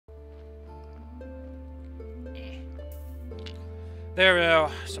There we go.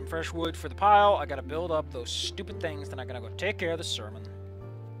 Some fresh wood for the pile. I gotta build up those stupid things, then I'm gonna go take care of the sermon.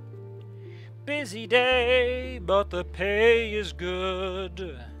 Busy day, but the pay is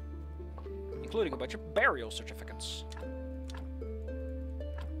good. Including a bunch of burial certificates.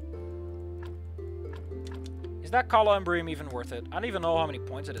 Is that Columbarium even worth it? I don't even know how many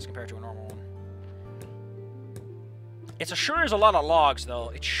points it is compared to a normal one. It's sure is a lot of logs, though.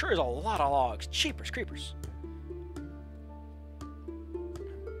 It sure is a lot of logs. Cheapers, creepers.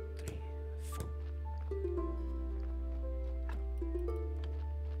 3, 4.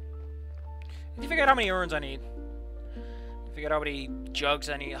 Did you figure out how many urns I need? I figured out how many jugs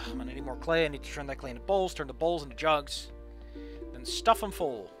I need. I'm gonna need more clay. I need to turn that clay into bowls, turn the bowls into jugs, then stuff them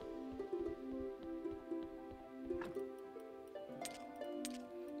full.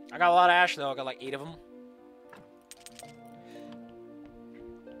 I got a lot of ash though. I got like 8 of them.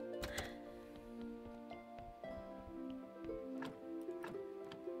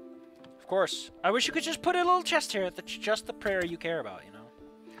 Of course. I wish you could just put a little chest here that's just the prayer you care about, you know?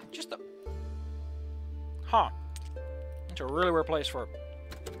 Just the... Huh. It's a really weird place for...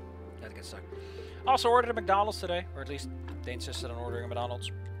 That gets stuck. Also ordered at McDonald's today, or at least they insisted on ordering at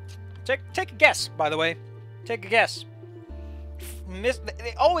McDonald's. Take a guess, by the way. Take a guess.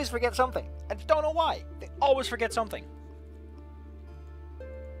 They always forget something. I don't know why. They always forget something.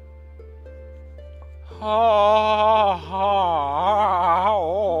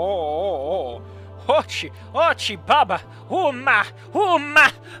 Ochi baba, mama.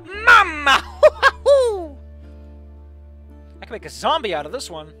 I can make a zombie out of this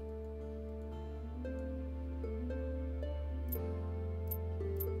one.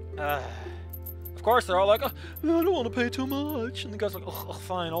 Of course, they're all like, oh, I don't want to pay too much. And the guy's like, oh,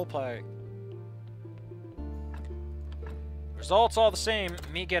 fine, I'll pay. Results all the same.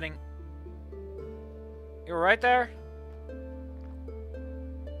 Me getting... You were right there?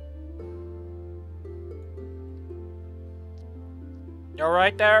 You're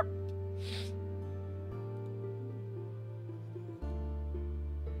right there?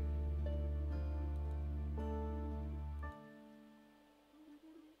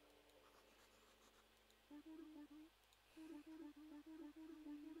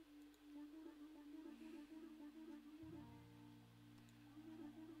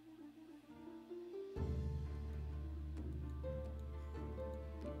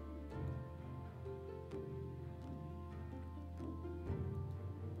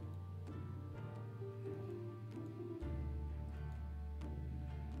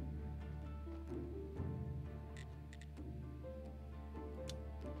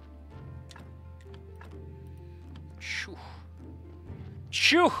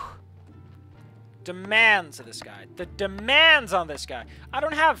 Shoo! Demands of this guy. The demands on this guy. I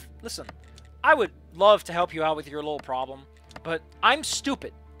don't have... Listen, I would love to help you out with your little problem, but I'm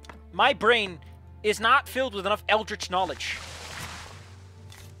stupid. My brain is not filled with enough eldritch knowledge.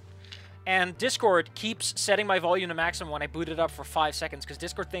 And Discord keeps setting my volume to maximum when I boot it up for 5 seconds, because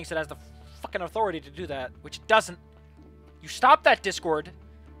Discord thinks it has the fucking authority to do that, which it doesn't. You stop that, Discord.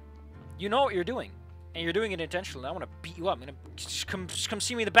 You know what you're doing. And you're doing it intentionally. I want to beat you up. I'm gonna just come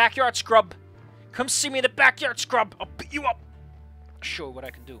see me in the backyard, scrub. Come see me in the backyard, scrub. I'll beat you up. I'll show you what I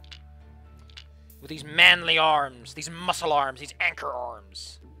can do with these manly arms, these muscle arms, these anchor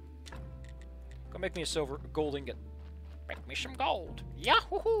arms. Go make me a gold ingot. Make me some gold.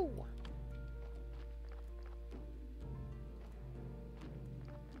 Yahoo!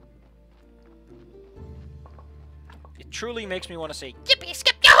 It truly makes me want to say yippee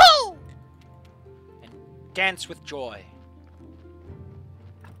skip yahoo! Dance with joy.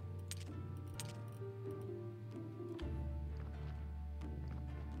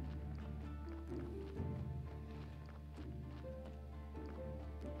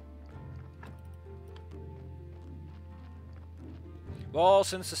 Well,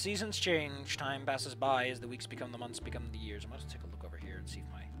 since the seasons change, time passes by as the weeks become the months, become the years. I must take a look over here and see if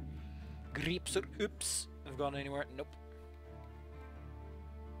my grapes or oops have gone anywhere. Nope.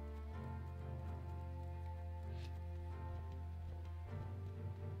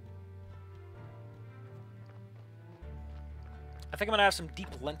 I think I'm gonna have some deep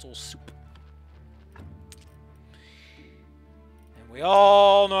lentil soup. And we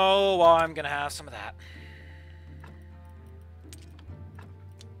all know why I'm gonna have some of that.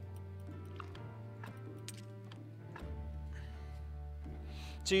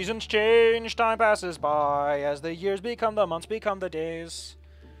 Seasons change, time passes by, as the years become the months, become the days.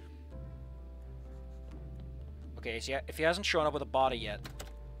 Okay, so yeah, if he hasn't shown up with a body yet,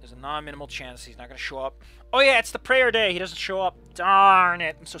 there's a non-minimal chance he's not going to show up. Oh yeah, it's the prayer day. He doesn't show up. Darn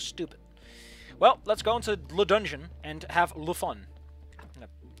it. I'm so stupid. Well, let's go into the dungeon and have le fun.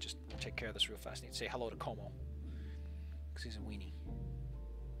 take care of this real fast. I need to say hello to Como. Because he's a weenie.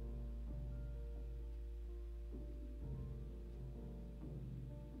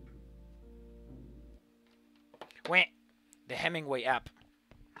 Wah! The Hemingway app.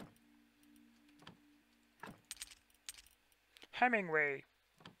 Hemingway.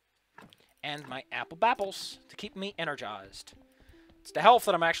 And my apple bapples to keep me energized. It's the health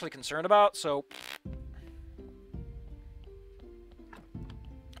that I'm actually concerned about, so...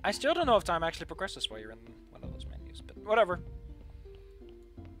 I still don't know if time actually progresses while you're in one of those menus, but whatever.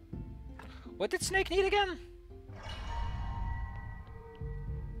 What did Snake need again?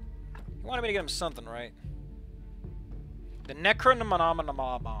 He wanted me to get him something, right? The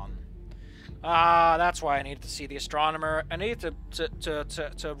Necronomon. Ah, that's why I needed to see the astronomer. I needed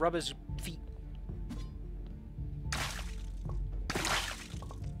to rub his feet.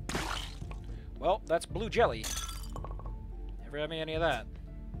 Well, that's blue jelly. Never had me any of that.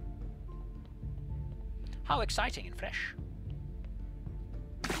 How exciting and fresh.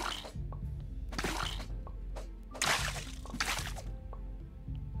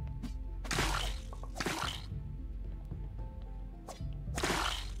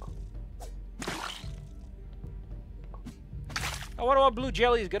 I wonder what blue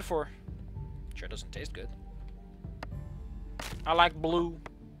jelly is good for. Sure doesn't taste good. I like blue.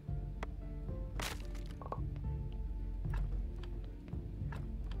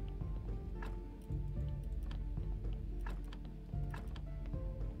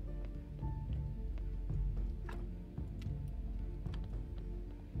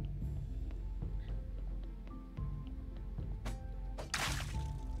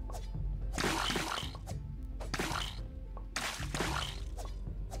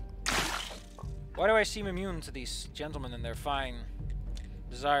 Why do I seem immune to these gentlemen and their fine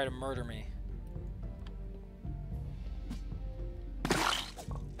desire to murder me?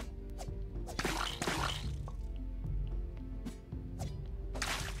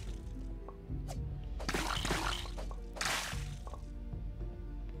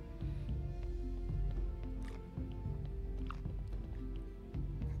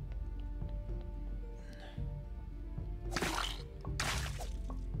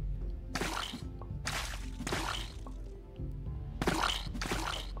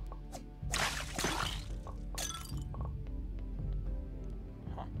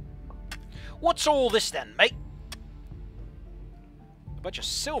 What's all this then, mate? A bunch of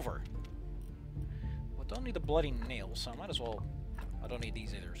silver. Well, I don't need the bloody nails, so I might as well... I don't need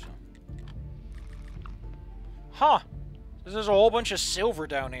these either, so... Huh! There's a whole bunch of silver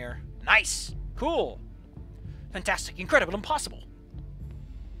down here. Nice! Cool! Fantastic, incredible, impossible!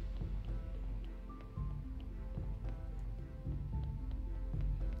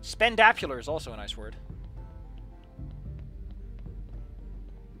 Spendapular is also a nice word.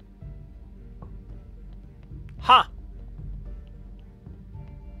 Huh.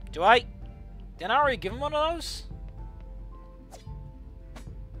 Do I... Didn't I already give him one of those?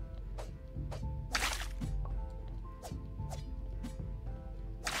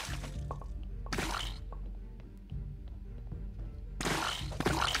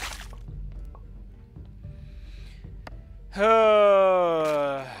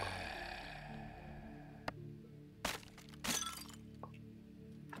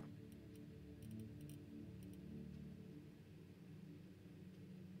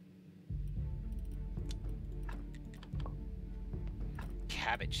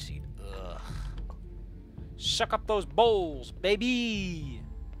 Cabbage seed. Ugh. Suck up those bowls, baby.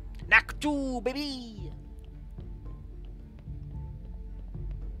 Naktu, baby.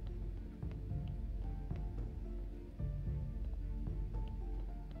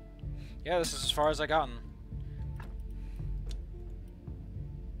 Yeah, this is as far as I gotten.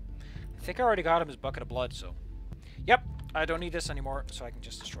 I think I already got him his bucket of blood, so... Yep, I don't need this anymore, so I can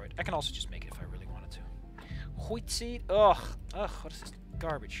just destroy it. I can also just make it if I really wanted to. Wheat seed? Ugh. Ugh, what is this?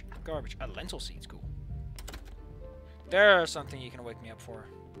 Garbage. Garbage. Lentil seed's cool. There's something you can wake me up for.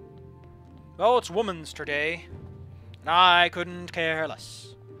 Well, it's woman's today, and I couldn't care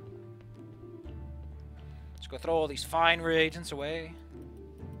less. Let's go throw all these fine reagents away.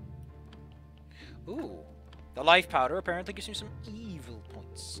 Ooh. The life powder apparently gives me some evil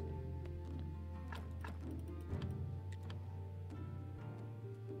points.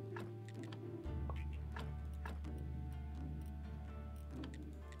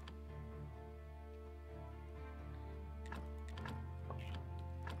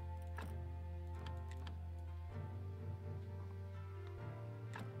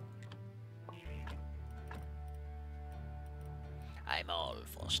 I'm all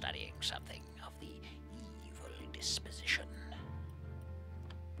for studying something of the evil disposition.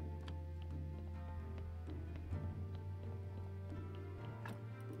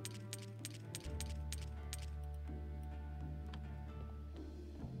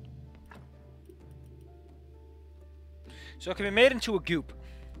 So it can be made into a goop.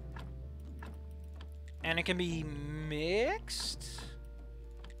 And it can be mixed.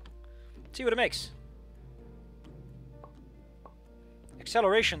 Let's see what it makes.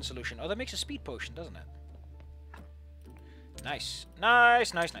 Acceleration solution. Oh, that makes a speed potion, doesn't it? Nice.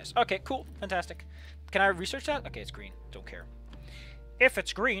 Nice, nice, nice. Okay, cool. Fantastic. Can I research that? Okay, it's green. Don't care. If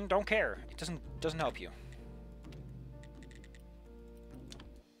it's green, don't care. It doesn't help you.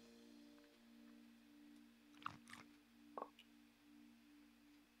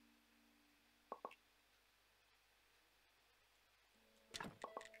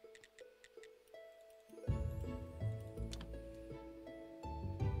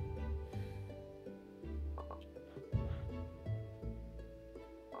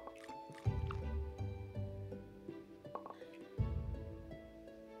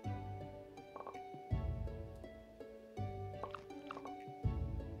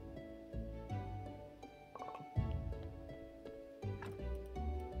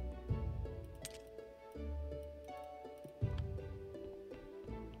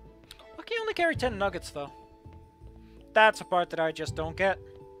 I only carry 10 nuggets, though. That's a part that I just don't get.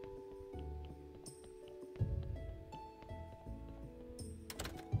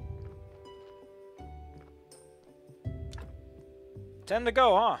 Ten to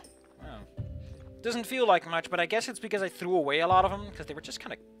go, huh? Wow. Doesn't feel like much, but I guess it's because I threw away a lot of them, because they were just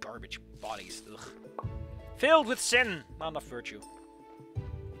kind of garbage bodies. Ugh. Filled with sin, not enough virtue.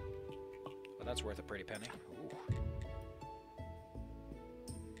 But that's worth a pretty penny. Ooh.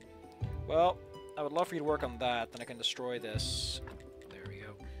 Well, I would love for you to work on that, then I can destroy this. There we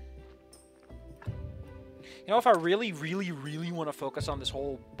go. You know, if I really, really, really want to focus on this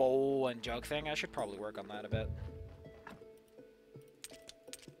whole bowl and jug thing, I should probably work on that a bit.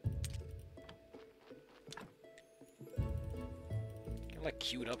 Get, like,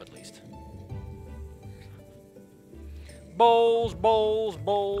 queued up at least. Bowls, bowls,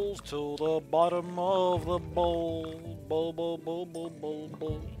 bowls, to the bottom of the bowl. Bowl, bowl, bowl, bowl, bowl,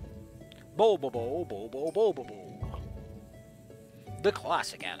 bowl. Bowl, bowl, bowl, bowl, bowl, bowl, bowl, bowl. The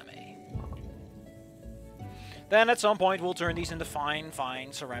classic anime. Then at some point we'll turn these into fine,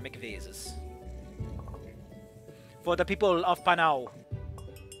 fine ceramic vases. For the people of Panau.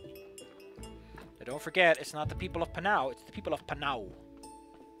 But don't forget, it's not the people of Panau, it's the people of Panau.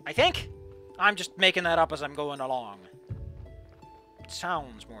 I think? I'm just making that up as I'm going along. It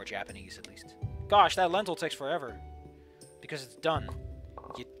sounds more Japanese, at least. Gosh, that lentil takes forever. Because it's done.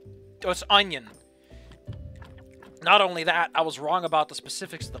 Oh, it's onion. Not only that, I was wrong about the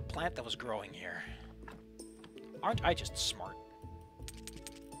specifics of the plant that was growing here. Aren't I just smart?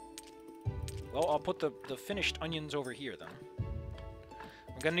 Well, I'll put the finished onions over here, then.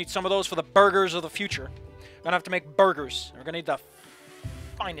 I'm gonna need some of those for the burgers of the future. We're gonna have to make burgers. We're gonna need the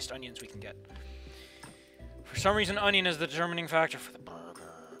finest onions we can get. For some reason, onion is the determining factor for the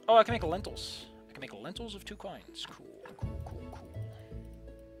burger. Oh, I can make lentils. I can make lentils of 2 kinds. Cool, cool, cool, cool.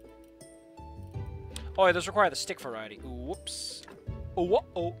 Oh, yeah, those require the stick variety. Ooh, whoops. Oh,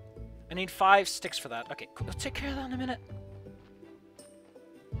 whoa-oh. I need 5 sticks for that. Okay, cool. Let's take care of that in a minute.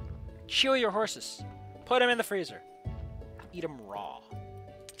 Chew your horses. Put them in the freezer. Eat them raw.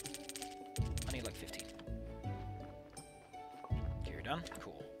 I need like 15. Okay, you're done?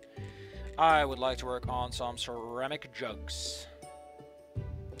 Cool. I would like to work on some ceramic jugs.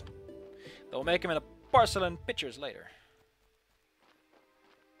 They'll make them into porcelain pitchers later.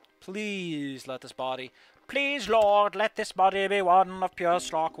 Please let this body... Please, Lord, let this body be one of pure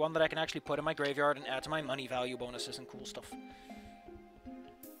stock, one that I can actually put in my graveyard and add to my money value bonuses and cool stuff.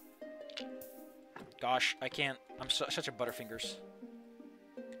 Gosh, I can't. I'm such a butterfingers.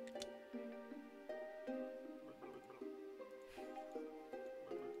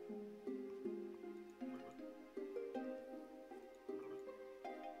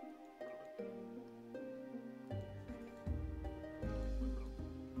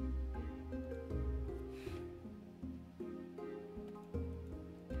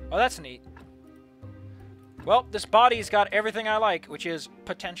 Oh, that's neat. Well, this body's got everything I like, which is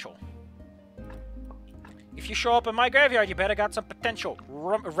potential. If you show up in my graveyard, you better got some potential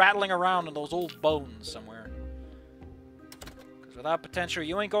rattling around in those old bones somewhere. Because without potential,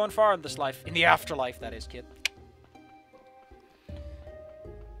 you ain't going far in this life. In the afterlife, that is, kid. You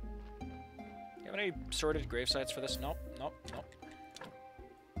have any sorted gravesites for this? Nope, nope, nope.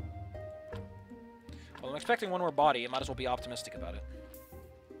 Well, I'm expecting one more body. I might as well be optimistic about it.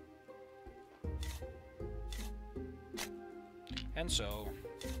 And so...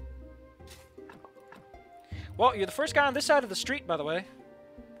 Well, you're the first guy on this side of the street, by the way.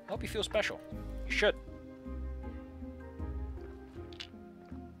 I hope you feel special. You should.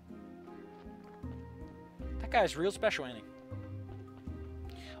 That That guy's real special, ain't he?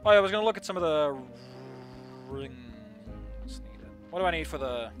 Oh yeah, I was gonna look at some of the rings needed. What do I need for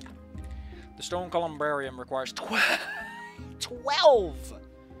the stone columbarium? Requires 12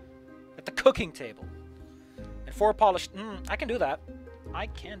 at the cooking table. And 4 polished. I can do that. I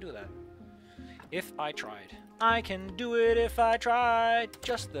can do that. If I tried. I can do it if I tried.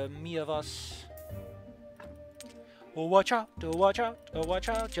 Just the me of us. Oh, watch out, oh, watch out, oh, watch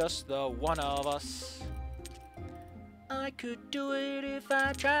out. Just the one of us. I could do it if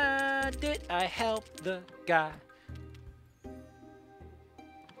I tried. Did I help the guy?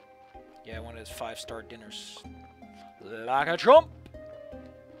 Yeah, one of his 5-star dinners. Like a trump!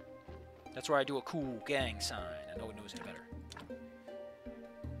 That's where I do a cool gang sign, and no one knows any better.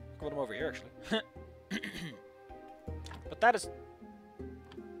 I'll put him over here, actually. But that is...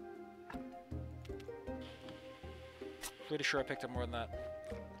 Pretty sure I picked up more than that.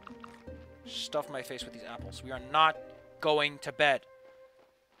 Stuff my face with these apples. We are not going to bed.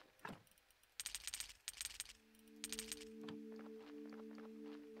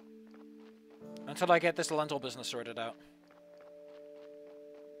 Until I get this lentil business sorted out.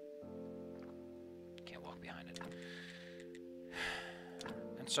 Can't walk behind it.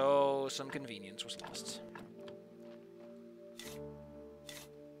 And so, some convenience was lost.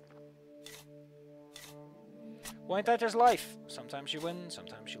 Well, ain't that just life? Sometimes you win,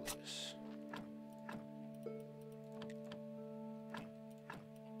 sometimes you lose.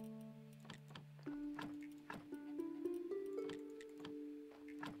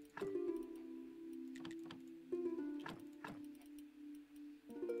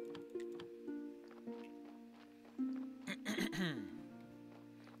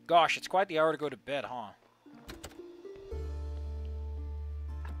 Gosh, it's quite the hour to go to bed, huh?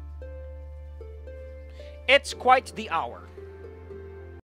 It's quite the hour.